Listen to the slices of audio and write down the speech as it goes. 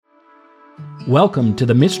Welcome to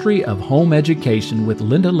the Mystery of Home Education with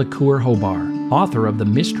Linda Lacour Hobar, author of The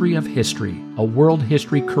Mystery of History, a world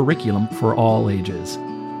history curriculum for all ages.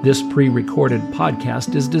 This pre-recorded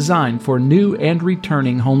podcast is designed for new and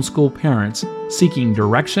returning homeschool parents seeking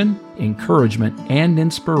direction, encouragement, and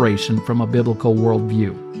inspiration from a biblical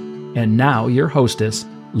worldview. And now your hostess,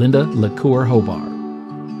 Linda Lacour Hobar.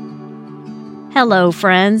 Hello,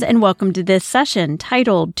 friends, and welcome to this session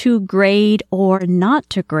titled To Grade or Not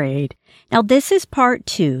to Grade. Now, this is part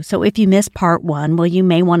 2, so if you missed part 1, well, you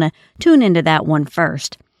may want to tune into that one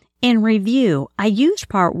first. In review, I used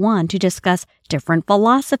part 1 to discuss different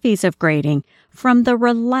philosophies of grading, from the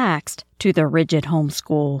relaxed to the rigid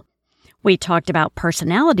homeschool. We talked about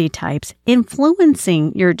personality types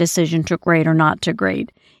influencing your decision to grade or not to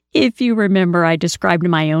grade. If you remember, I described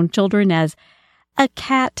my own children as a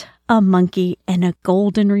cat, a monkey, and a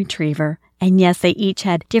golden retriever. And yes, they each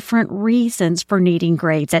had different reasons for needing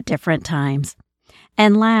grades at different times.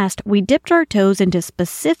 And last, we dipped our toes into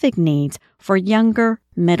specific needs for younger,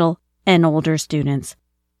 middle, and older students.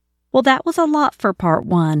 Well, that was a lot for part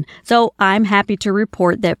 1, so I'm happy to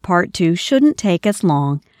report that part 2 shouldn't take as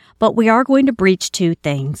long, but we are going to breach 2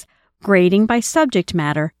 things: grading by subject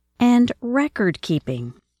matter and record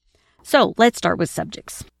keeping. So let's start with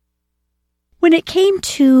subjects. When it came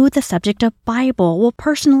to the subject of Bible, well,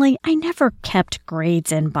 personally, I never kept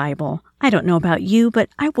grades in Bible. I don't know about you, but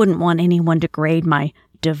I wouldn't want anyone to grade my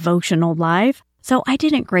devotional life, so I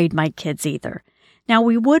didn't grade my kids either. Now,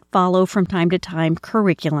 we would follow from time to time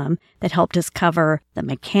curriculum that helped us cover the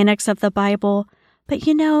mechanics of the Bible, but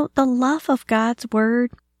the love of God's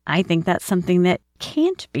Word, I think that's something that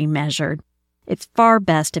can't be measured. It's far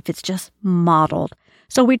best if it's just modeled.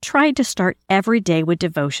 So we tried to start every day with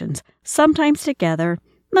devotions, sometimes together,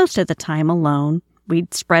 most of the time alone.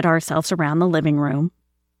 We'd spread ourselves around the living room.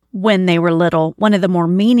 When they were little, one of the more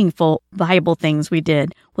meaningful Bible things we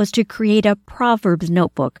did was to create a Proverbs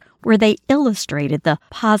notebook where they illustrated the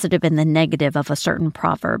positive and the negative of a certain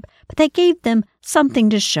proverb, but they gave them something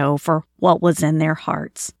to show for what was in their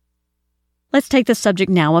hearts. Let's take the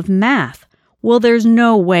subject now of math. Well, there's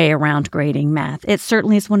no way around grading math. It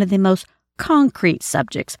certainly is one of the most concrete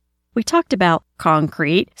subjects. We talked about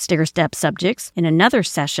concrete, stair-step subjects in another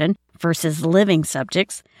session versus living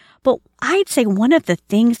subjects. But I'd say one of the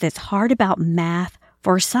things that's hard about math,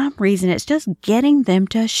 for some reason, it's just getting them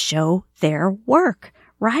to show their work,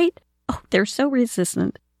 right? Oh, they're so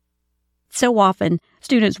resistant. So often,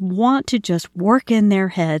 students want to just work in their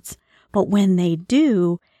heads, but when they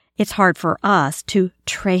do, it's hard for us to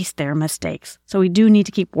trace their mistakes. So we do need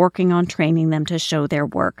to keep working on training them to show their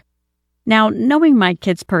work. Now, knowing my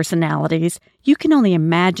kids' personalities, you can only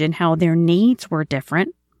imagine how their needs were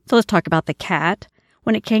different. So let's talk about the cat.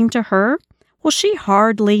 When it came to her, well, she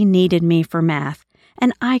hardly needed me for math,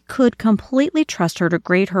 and I could completely trust her to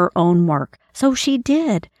grade her own work. So she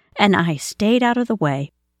did, and I stayed out of the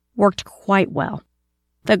way. Worked quite well.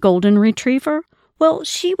 The golden retriever, well,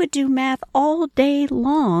 she would do math all day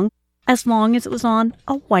long as it was on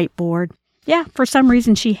a whiteboard. Yeah, for some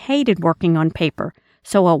reason she hated working on paper.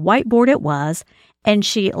 So a whiteboard it was, and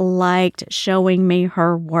she liked showing me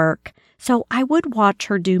her work. So I would watch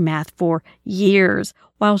her do math for years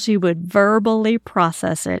while she would verbally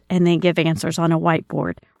process it and then give answers on a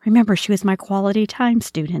whiteboard. Remember, she was my quality time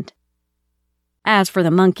student. As for the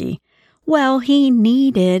monkey, well, he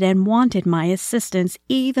needed and wanted my assistance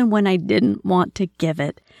even when I didn't want to give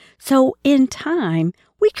it. So in time,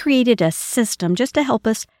 we created a system just to help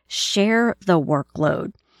us share the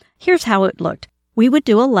workload. Here's how it looked. We would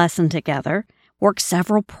do a lesson together, work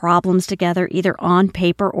several problems together, either on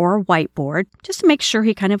paper or a whiteboard, just to make sure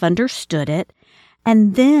he kind of understood it.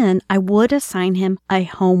 And then I would assign him a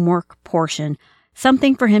homework portion,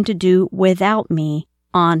 something for him to do without me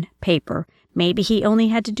on paper. Maybe he only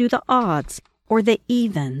had to do the odds or the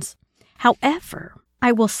evens. However,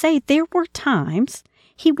 I will say there were times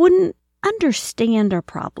he wouldn't understand a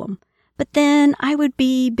problem. But then I would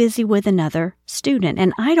be busy with another student,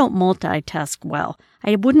 and I don't multitask well.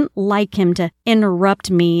 I wouldn't like him to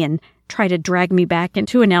interrupt me and try to drag me back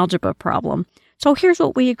into an algebra problem. So here's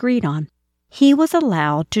what we agreed on. He was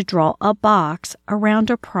allowed to draw a box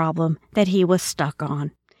around a problem that he was stuck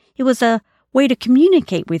on. It was a way to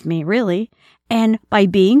communicate with me, really. And by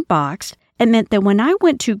being boxed, it meant that when I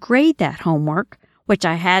went to grade that homework, which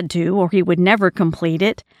I had to or he would never complete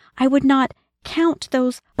it, I would not count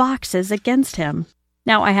those boxes against him.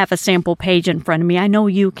 Now, I have a sample page in front of me. I know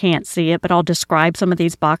you can't see it, but I'll describe some of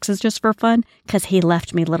these boxes just for fun because he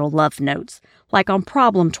left me little love notes. Like on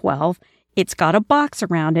problem 12, it's got a box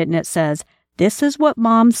around it and it says, "This is what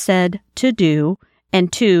Mom said to do,"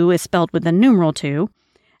 and 2 is spelled with the numeral 2.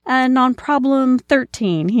 And on problem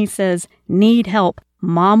 13, he says, need help,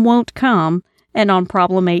 mom won't come. And on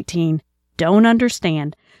problem 18, don't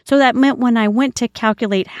understand. So that meant when I went to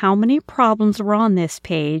calculate how many problems were on this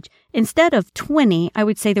page, instead of 20, I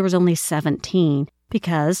would say there was only 17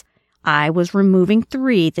 because I was removing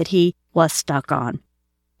 3 that he was stuck on.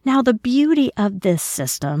 Now, the beauty of this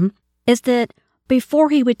system is that before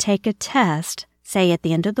he would take a test, say at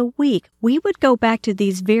the end of the week, we would go back to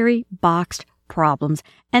these very boxed problems,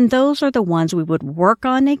 and those are the ones we would work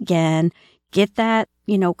on again, get that,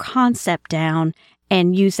 concept down,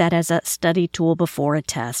 and use that as a study tool before a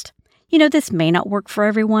test. This may not work for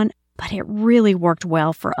everyone, but it really worked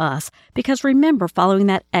well for us because remember, following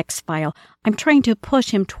that X file, I'm trying to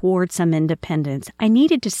push him towards some independence. I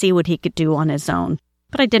needed to see what he could do on his own,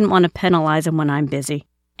 but I didn't want to penalize him when I'm busy.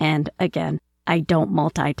 And again, I don't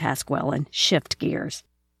multitask well and shift gears.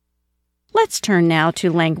 Let's turn now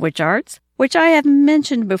to language arts, which I have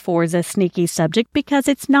mentioned before is a sneaky subject because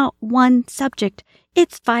it's not one subject,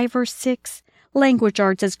 it's 5 or 6. Language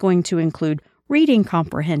arts is going to include reading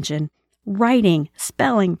comprehension, writing,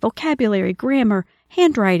 spelling, vocabulary, grammar,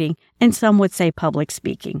 handwriting, and some would say public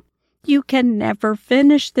speaking. You can never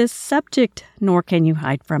finish this subject, nor can you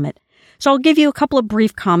hide from it. So I'll give you a couple of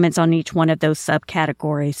brief comments on each one of those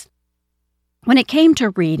subcategories. When it came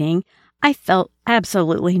to reading, I felt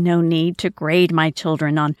absolutely no need to grade my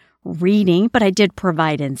children on reading, but I did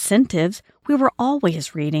provide incentives. We were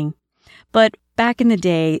always reading. But back in the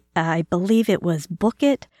day, I believe it was Book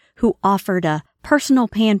It who offered a personal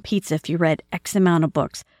pan pizza if you read X amount of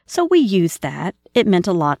books. So we used that. It meant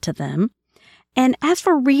a lot to them. And as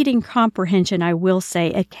for reading comprehension, I will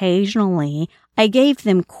say occasionally I gave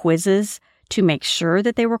them quizzes to make sure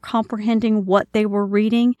that they were comprehending what they were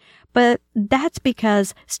reading. But that's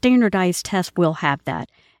because standardized tests will have that.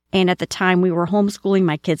 And at the time we were homeschooling,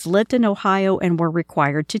 my kids lived in Ohio and were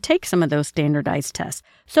required to take some of those standardized tests.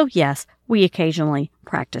 So yes, we occasionally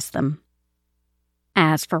practiced them.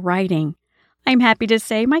 As for writing, I'm happy to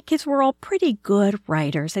say my kids were all pretty good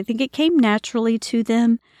writers. I think it came naturally to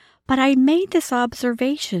them. But I made this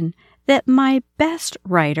observation that my best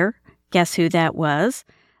writer, guess who that was?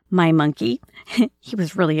 My monkey. He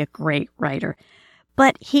was really a great writer.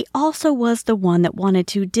 But he also was the one that wanted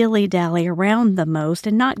to dilly-dally around the most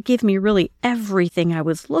and not give me really everything I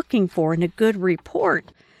was looking for in a good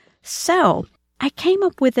report. So I came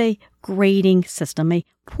up with a grading system, a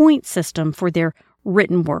point system for their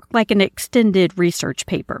written work, like an extended research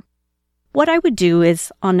paper. What I would do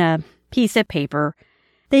is on a piece of paper,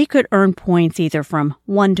 they could earn points either from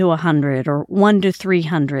 1 to 100 or 1 to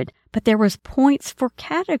 300, but there was points for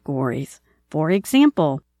categories. For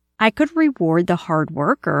example, I could reward the hard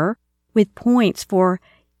worker with points for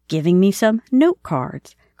giving me some note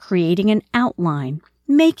cards, creating an outline,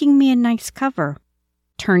 making me a nice cover,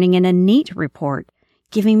 turning in a neat report,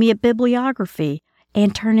 giving me a bibliography,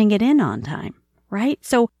 and turning it in on time, right?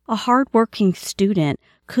 So a hardworking student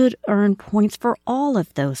could earn points for all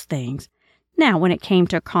of those things. Now, when it came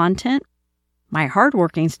to content, my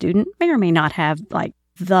hardworking student may or may not have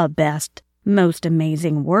the best, most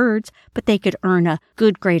amazing words, but they could earn a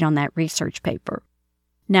good grade on that research paper.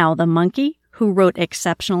 Now, the monkey, who wrote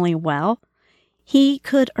exceptionally well, he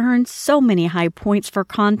could earn so many high points for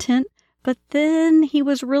content, but then he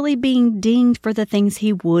was really being dinged for the things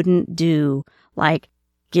he wouldn't do, like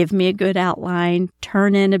give me a good outline,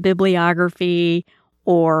 turn in a bibliography,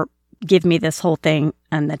 or give me this whole thing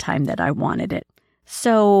in the time that I wanted it.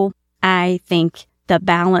 So I think the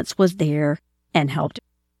balance was there and helped.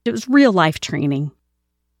 It was real life training.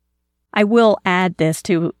 I will add this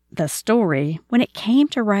to the story. When it came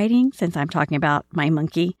to writing, since I'm talking about my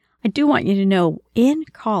monkey, I do want you to know in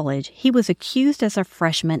college, he was accused as a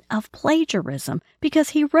freshman of plagiarism because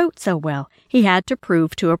he wrote so well. He had to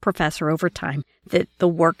prove to a professor over time that the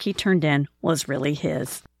work he turned in was really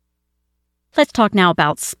his. Let's talk now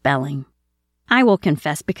about spelling. I will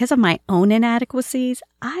confess, because of my own inadequacies,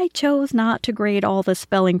 I chose not to grade all the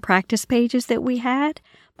spelling practice pages that we had.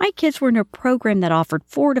 My kids were in a program that offered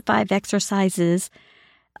 4 to 5 exercises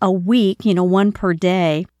a week, one per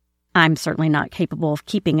day. I'm certainly not capable of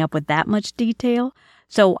keeping up with that much detail,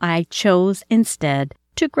 so I chose instead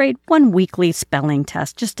to grade 1 weekly spelling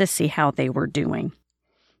test just to see how they were doing.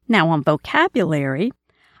 Now, on vocabulary,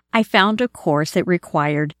 I found a course that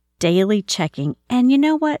required daily checking, and you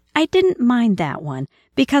know what? I didn't mind that one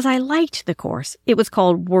because I liked the course. It was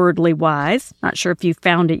called Wordly Wise. Not sure if you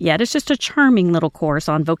found it yet. It's just a charming little course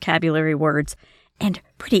on vocabulary words and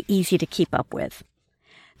pretty easy to keep up with.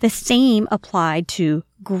 The same applied to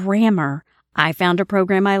grammar. I found a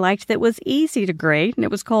program I liked that was easy to grade, and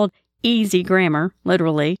it was called Easy Grammar,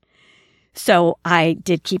 literally. So I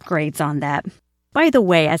did keep grades on that. By the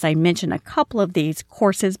way, as I mentioned a couple of these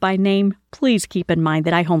courses by name, please keep in mind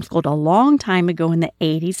that I homeschooled a long time ago in the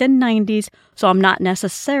 80s and 90s, so I'm not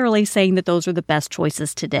necessarily saying that those are the best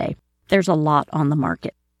choices today. There's a lot on the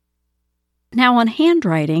market. Now on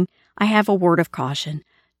handwriting, I have a word of caution.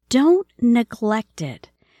 Don't neglect it.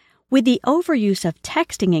 With the overuse of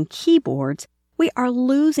texting and keyboards, we are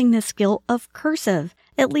losing the skill of cursive,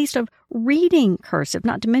 at least of reading cursive,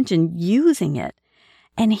 not to mention using it.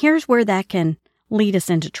 And here's where that can lead us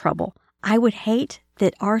into trouble. I would hate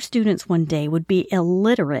that our students one day would be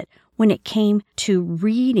illiterate when it came to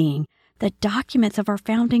reading the documents of our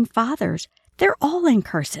founding fathers. They're all in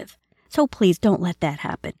cursive. So please don't let that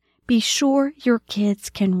happen. Be sure your kids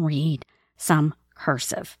can read some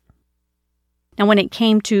cursive. Now, when it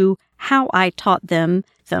came to how I taught them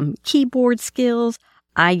some keyboard skills,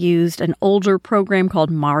 I used an older program called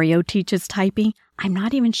Mario Teaches Typing. I'm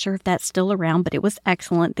not even sure if that's still around, but it was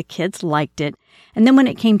excellent. The kids liked it. And then when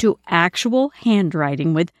it came to actual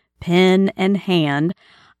handwriting with pen and hand,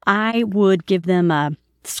 I would give them a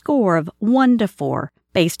score of 1 to 4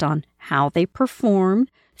 based on how they performed.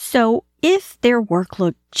 So if their work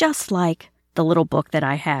looked just like the little book that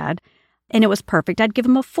I had, and it was perfect, I'd give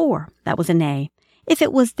them a 4. That was an A. If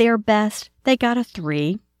it was their best, they got a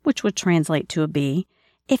 3, which would translate to a B.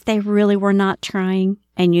 If they really were not trying,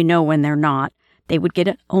 and you know when they're not, they would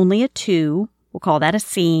get only a 2. We'll call that a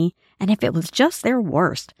C. And if it was just their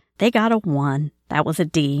worst, they got a 1. That was a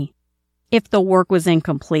D. If the work was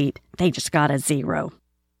incomplete, they just got a 0.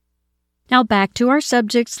 Now back to our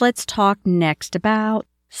subjects. Let's talk next about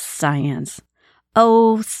science.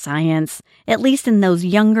 Oh, science. At least in those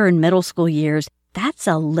younger and middle school years, that's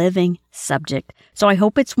a living subject. So I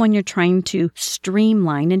hope it's one you're trying to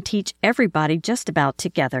streamline and teach everybody just about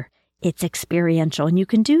together. It's experiential, and you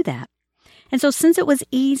can do that. And so since it was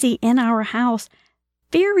easy in our house,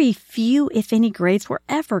 very few, if any, grades were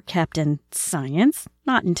ever kept in science,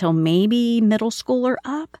 not until maybe middle school or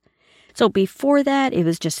up. So before that, it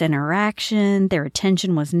was just interaction. Their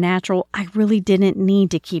attention was natural. I really didn't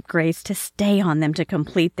need to keep grades to stay on them to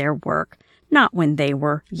complete their work. Not when they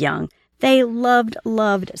were young. They loved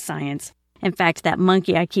science. In fact, that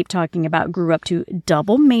monkey I keep talking about grew up to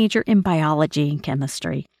double major in biology and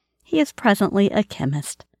chemistry. He is presently a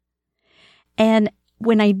chemist. And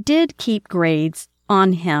when I did keep grades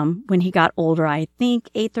on him when he got older, I think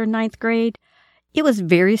 8th or 9th grade, it was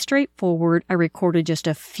very straightforward. I recorded just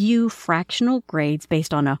a few fractional grades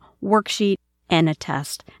based on a worksheet and a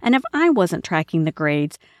test. And if I wasn't tracking the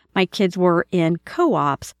grades, my kids were in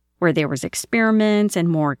co-ops where there was experiments and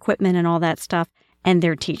more equipment and all that stuff, and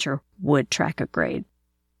their teacher would track a grade.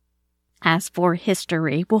 As for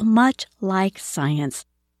history, well, much like science,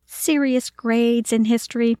 serious grades in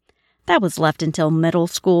history, that was left until middle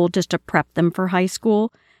school just to prep them for high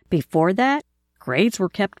school. Before that, grades were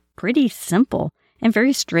kept pretty simple and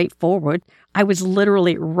very straightforward. I was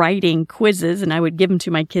literally writing quizzes, and I would give them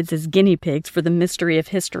to my kids as guinea pigs for the mystery of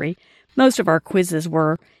history. Most of our quizzes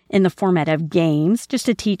were in the format of games, just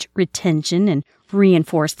to teach retention and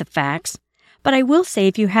reinforce the facts. But I will say,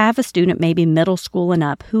 if you have a student, maybe middle school and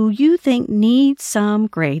up, who you think needs some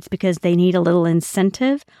grades because they need a little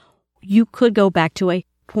incentive, you could go back to a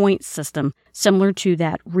point system, similar to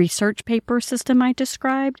that research paper system I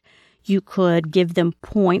described. You could give them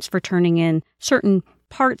points for turning in certain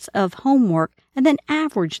parts of homework and then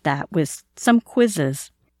average that with some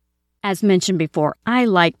quizzes. As mentioned before, I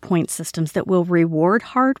like point systems that will reward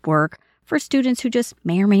hard work for students who just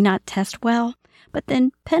may or may not test well, but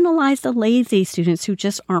then penalize the lazy students who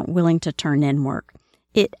just aren't willing to turn in work.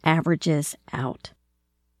 It averages out.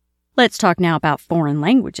 Let's talk now about foreign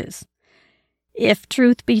languages. If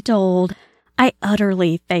truth be told, I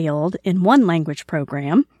utterly failed in one language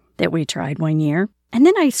program that we tried one year, and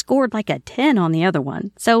then I scored like a 10 on the other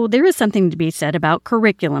one. So there is something to be said about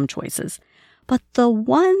curriculum choices. But the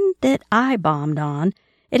one that I bombed on,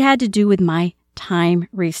 it had to do with my time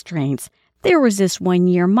restraints. There was this one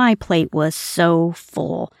year my plate was so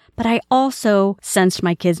full, but I also sensed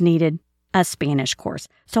my kids needed a Spanish course.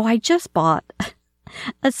 So I just bought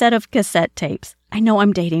a set of cassette tapes. I know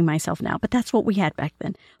I'm dating myself now, but that's what we had back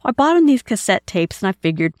then. I bought them these cassette tapes, and I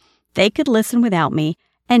figured they could listen without me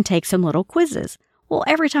and take some little quizzes. Well,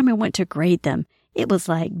 every time I went to grade them, it was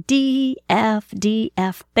like D, F, D,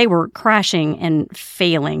 F. They were crashing and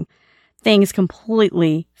failing. Things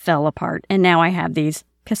completely fell apart. And now I have these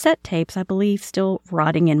cassette tapes, I believe, still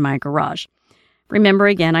rotting in my garage. Remember,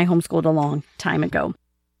 again, I homeschooled a long time ago.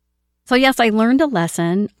 So yes, I learned a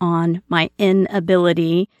lesson on my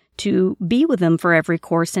inability to be with them for every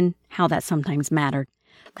course and how that sometimes mattered.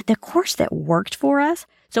 But the course that worked for us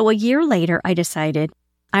So a year later, I decided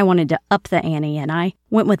I wanted to up the ante, and I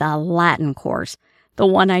went with a Latin course. The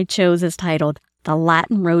one I chose is titled The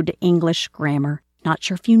Latin Road to English Grammar. Not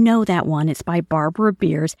sure if you know that one. It's by Barbara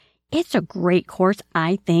Beers. It's a great course,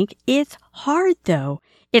 I think. It's hard, though.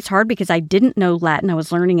 It's hard because I didn't know Latin. I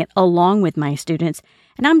was learning it along with my students.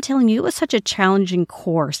 And I'm telling you, it was such a challenging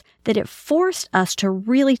course that it forced us to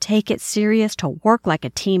really take it serious, to work like a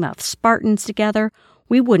team of Spartans together.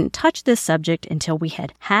 We wouldn't touch this subject until we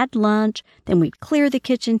had had lunch. Then we'd clear the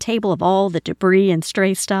kitchen table of all the debris and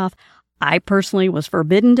stray stuff. I personally was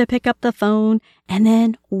forbidden to pick up the phone. And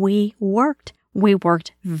then we worked. We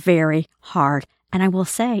worked very hard. And I will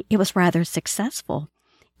say it was rather successful.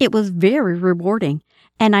 It was very rewarding.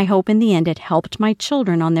 And I hope in the end it helped my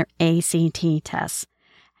children on their ACT tests.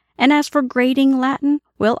 And as for grading Latin,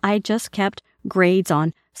 well, I just kept grades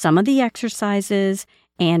on some of the exercises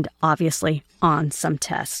and obviously on some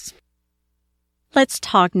tests. Let's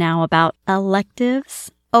talk now about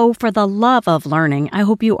electives. Oh, for the love of learning, I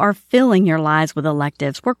hope you are filling your lives with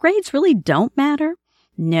electives where grades really don't matter.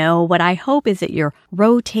 No, what I hope is that you're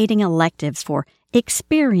rotating electives for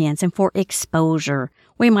experience and for exposure.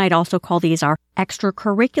 We might also call these our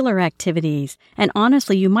extracurricular activities. And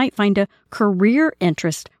honestly, you might find a career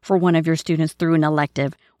interest for one of your students through an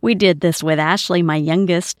elective. We did this with Ashley, my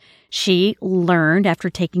youngest. She learned after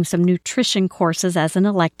taking some nutrition courses as an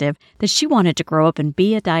elective that she wanted to grow up and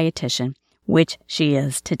be a dietitian, which she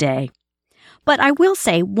is today. But I will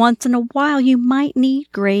say once in a while you might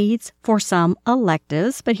need grades for some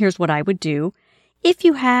electives, but here's what I would do. If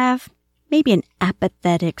you have maybe an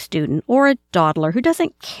apathetic student or a dawdler who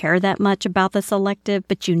doesn't care that much about this elective,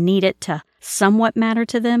 but you need it to somewhat matter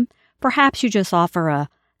to them, perhaps you just offer a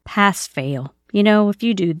pass-fail. You know, if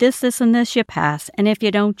you do this, this, and this, you pass, and if you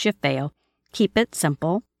don't, you fail. Keep it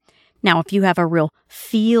simple. Now, if you have a real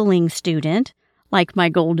feeling student, like my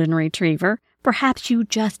golden retriever, perhaps you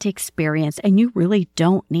just experience and you really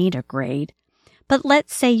don't need a grade. But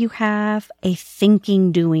let's say you have a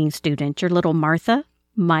thinking, doing student, your little Martha,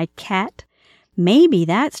 my cat. Maybe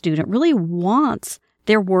that student really wants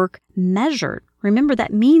their work measured. Remember,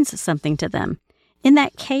 that means something to them. In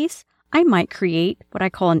that case, I might create what I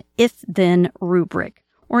call an if-then rubric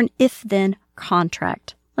or an if-then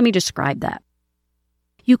contract. Let me describe that.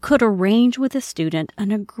 You could arrange with a student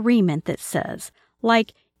an agreement that says,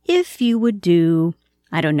 like, if you would do,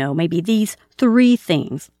 I don't know, maybe these 3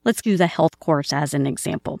 things. Let's use a health course as an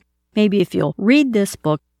example. Maybe if you'll read this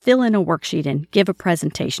book, fill in a worksheet, and give a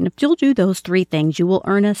presentation, if you'll do those 3 things, you will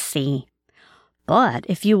earn a C. But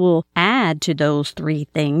if you will add to those 3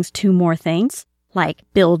 things 2 more things, like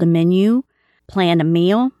build a menu, plan a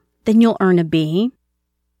meal, then you'll earn a B.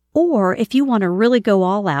 Or if you want to really go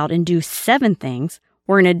all out and do 7 things,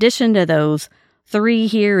 or in addition to those 3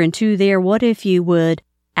 here and 2 there, what if you would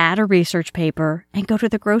add a research paper and go to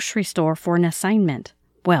the grocery store for an assignment?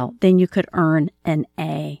 Well, then you could earn an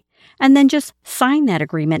A. And then just sign that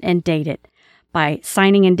agreement and date it. By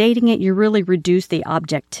signing and dating it, you really reduce the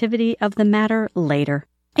objectivity of the matter later,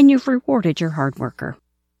 and you've rewarded your hard worker.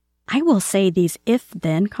 I will say these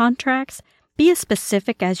if-then contracts, be as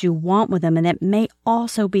specific as you want with them, and it may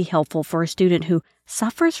also be helpful for a student who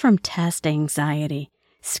suffers from test anxiety.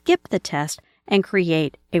 Skip the test and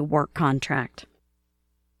create a work contract.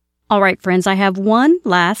 All right, friends, I have one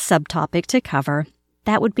last subtopic to cover.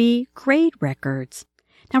 That would be grade records.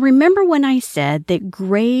 Now, remember when I said that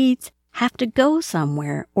grades have to go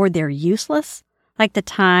somewhere or they're useless? Like the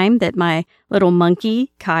time that my little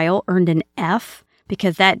monkey, Kyle, earned an F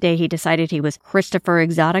because that day he decided he was Christopher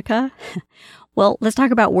Exotica. Well, let's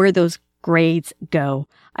talk about where those grades go.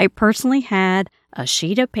 I personally had a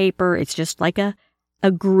sheet of paper. It's just like a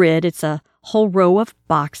grid. It's a whole row of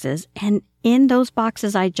boxes. And in those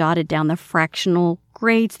boxes, I jotted down the fractional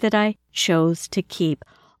grades that I chose to keep.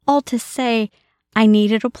 All to say, I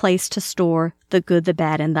needed a place to store the good, the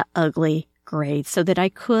bad, and the ugly grades so that I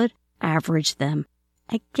could average them.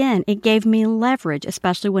 Again, it gave me leverage,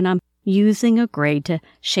 especially when I'm using a grade to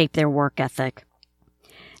shape their work ethic.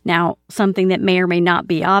 Now, something that may or may not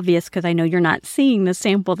be obvious, because I know you're not seeing the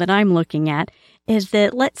sample that I'm looking at, is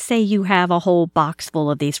that let's say you have a whole box full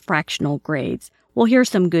of these fractional grades. Well, here's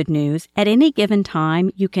some good news. At any given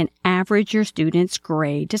time, you can average your students'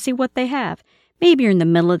 grade to see what they have. Maybe you're in the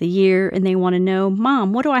middle of the year and they want to know,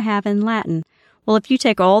 Mom, what do I have in Latin? Well, if you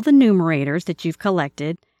take all the numerators that you've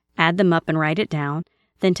collected, add them up and write it down,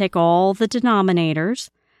 then take all the denominators,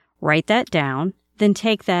 write that down, then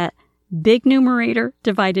take that big numerator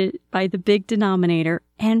divided by the big denominator,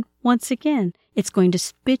 and once again, it's going to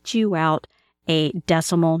spit you out a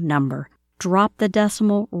decimal number. Drop the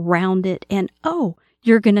decimal, round it, and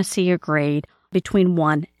you're going to see a grade between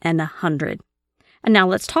 1 and 100. And now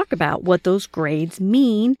let's talk about what those grades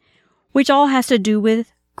mean, which all has to do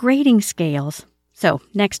with grading scales. So,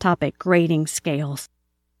 next topic, grading scales.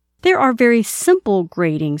 There are very simple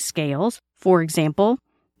grading scales. For example,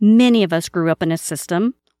 many of us grew up in a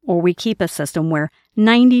system, or we keep a system where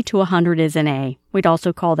 90 to 100 is an A. We'd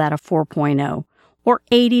also call that a 4.0. Or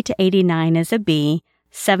 80 to 89 is a B,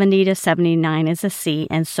 70 to 79 is a C,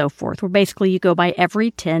 and so forth, where basically you go by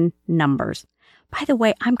every 10 numbers. By the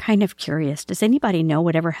way, I'm kind of curious. Does anybody know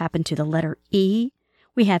whatever happened to the letter E?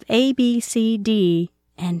 We have A, B, C, D,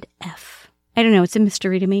 and F. I don't know. It's a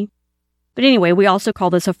mystery to me. But anyway, we also call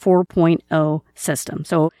this a 4.0 system.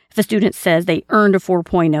 So if a student says they earned a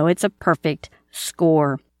 4.0, it's a perfect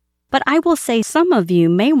score. But I will say some of you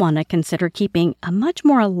may want to consider keeping a much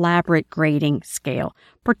more elaborate grading scale,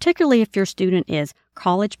 particularly if your student is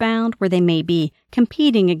college-bound, where they may be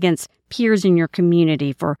competing against peers in your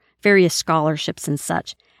community for various scholarships and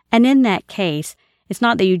such. And in that case, it's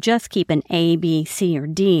not that you just keep an A, B, C, or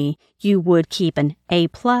D. You would keep an A+,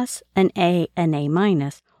 an A, an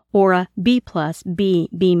A-, or a B+, B,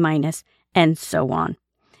 B-, and so on.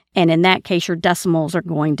 And in that case, your decimals are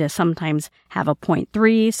going to sometimes have a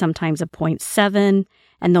 0.3, sometimes a 0.7,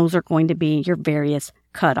 and those are going to be your various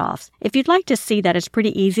cutoffs. If you'd like to see that, it's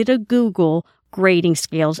pretty easy to Google grading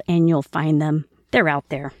scales, and you'll find them. They're out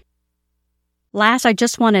there. Last, I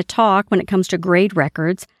just want to talk, when it comes to grade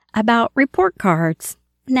records, about report cards.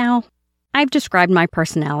 Now, I've described my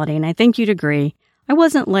personality, and I think you'd agree. I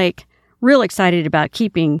wasn't real excited about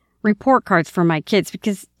keeping report cards for my kids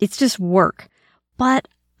because it's just work. But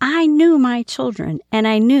I knew my children, and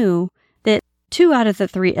I knew that 2 out of the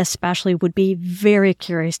 3 especially would be very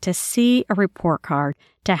curious to see a report card,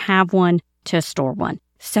 to have one, to store one.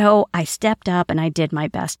 So I stepped up and I did my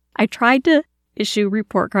best. I tried to issue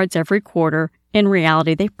report cards every quarter. In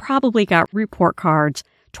reality, they probably got report cards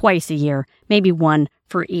twice a year, maybe one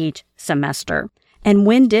for each semester. And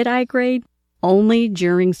when did I grade? Only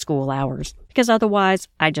during school hours, because otherwise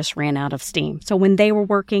I just ran out of steam. So when they were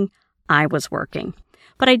working, I was working.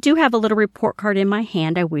 But I do have a little report card in my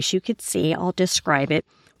hand I wish you could see. I'll describe it.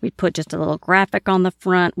 We put just a little graphic on the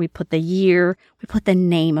front. We put the year. We put the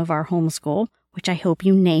name of our homeschool, which I hope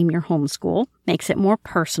you name your homeschool. Makes it more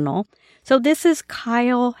personal. So this is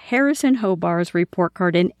Kyle Harrison Hobar's report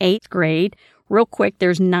card in 8th grade. Real quick,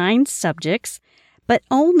 there's 9 subjects, but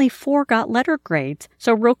only 4 got letter grades.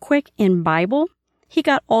 So real quick, in Bible, he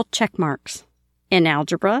got all check marks. In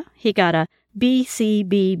algebra, he got a B, C,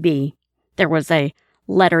 B, B. There was a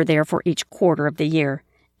letter there for each quarter of the year.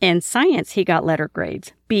 In science, he got letter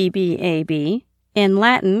grades, B, B, A, B. In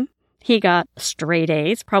Latin, he got straight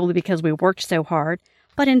A's, probably because we worked so hard.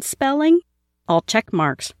 But in spelling, all check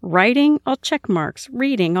marks. Writing, all check marks.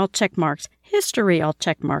 Reading, all check marks. History, all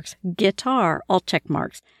check marks. Guitar, all check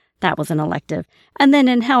marks. That was an elective. And then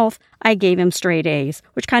in health, I gave him straight A's,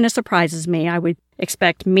 which kind of surprises me. I would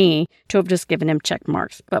expect me to have just given him check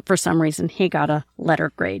marks, but for some reason, he got a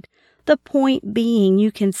letter grade. The point being,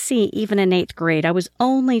 you can see, even in 8th grade, I was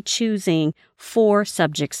only choosing 4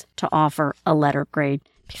 subjects to offer a letter grade,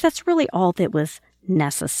 because that's really all that was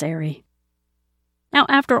necessary. Now,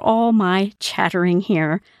 after all my chattering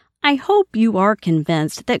here, I hope you are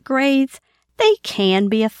convinced that grades, they can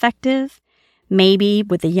be effective. Maybe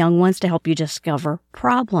with the young ones to help you discover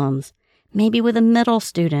problems. Maybe with a middle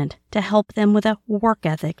student to help them with a work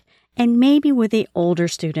ethic. And maybe with the older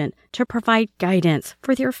student to provide guidance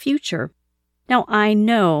for their future. Now, I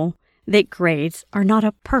know that grades are not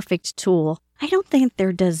a perfect tool. I don't think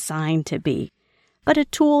they're designed to be. But a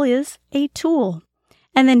tool is a tool.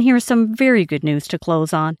 And then here's some very good news to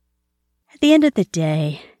close on. At the end of the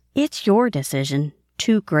day, it's your decision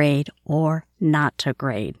to grade or not to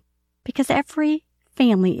grade. Because every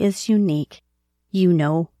family is unique. You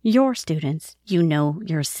know your students. You know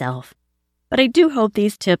yourself. But I do hope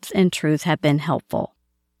these tips and truths have been helpful.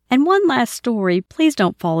 And one last story, please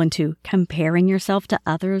don't fall into comparing yourself to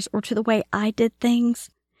others or to the way I did things.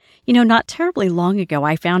 You know, not terribly long ago,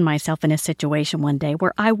 I found myself in a situation one day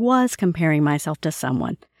where I was comparing myself to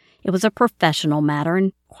someone. It was a professional matter,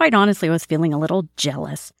 and quite honestly, I was feeling a little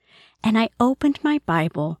jealous. And I opened my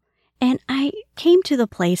Bible, and I came to the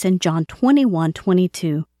place in John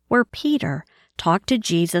 21:22 where Peter talked to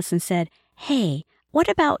Jesus and said, "Hey, what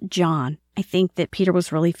about John?" I think that Peter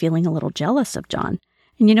was really feeling a little jealous of John.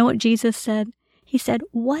 And you know what Jesus said? He said,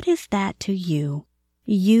 "What is that to you?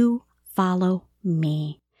 You follow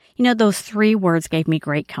me." You know, those 3 words gave me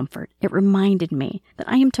great comfort. It reminded me that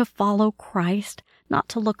I am to follow Christ, not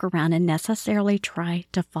to look around and necessarily try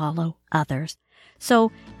to follow others.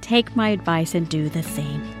 So take my advice and do the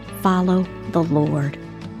same. Follow the Lord.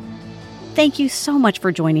 Thank you so much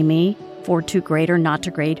for joining me for To Grade or Not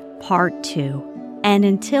to Grade Part 2. And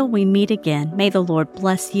until we meet again, may the Lord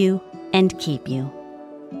bless you and keep you.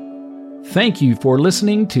 Thank you for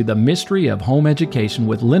listening to The Mystery of Home Education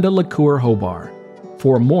with Linda Lacour Hobar.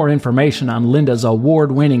 For more information on Linda's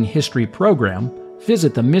award-winning history program,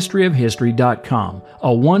 visit themysteryofhistory.com,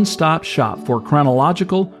 a one-stop shop for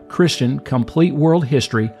chronological, Christian, complete world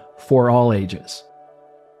history for all ages.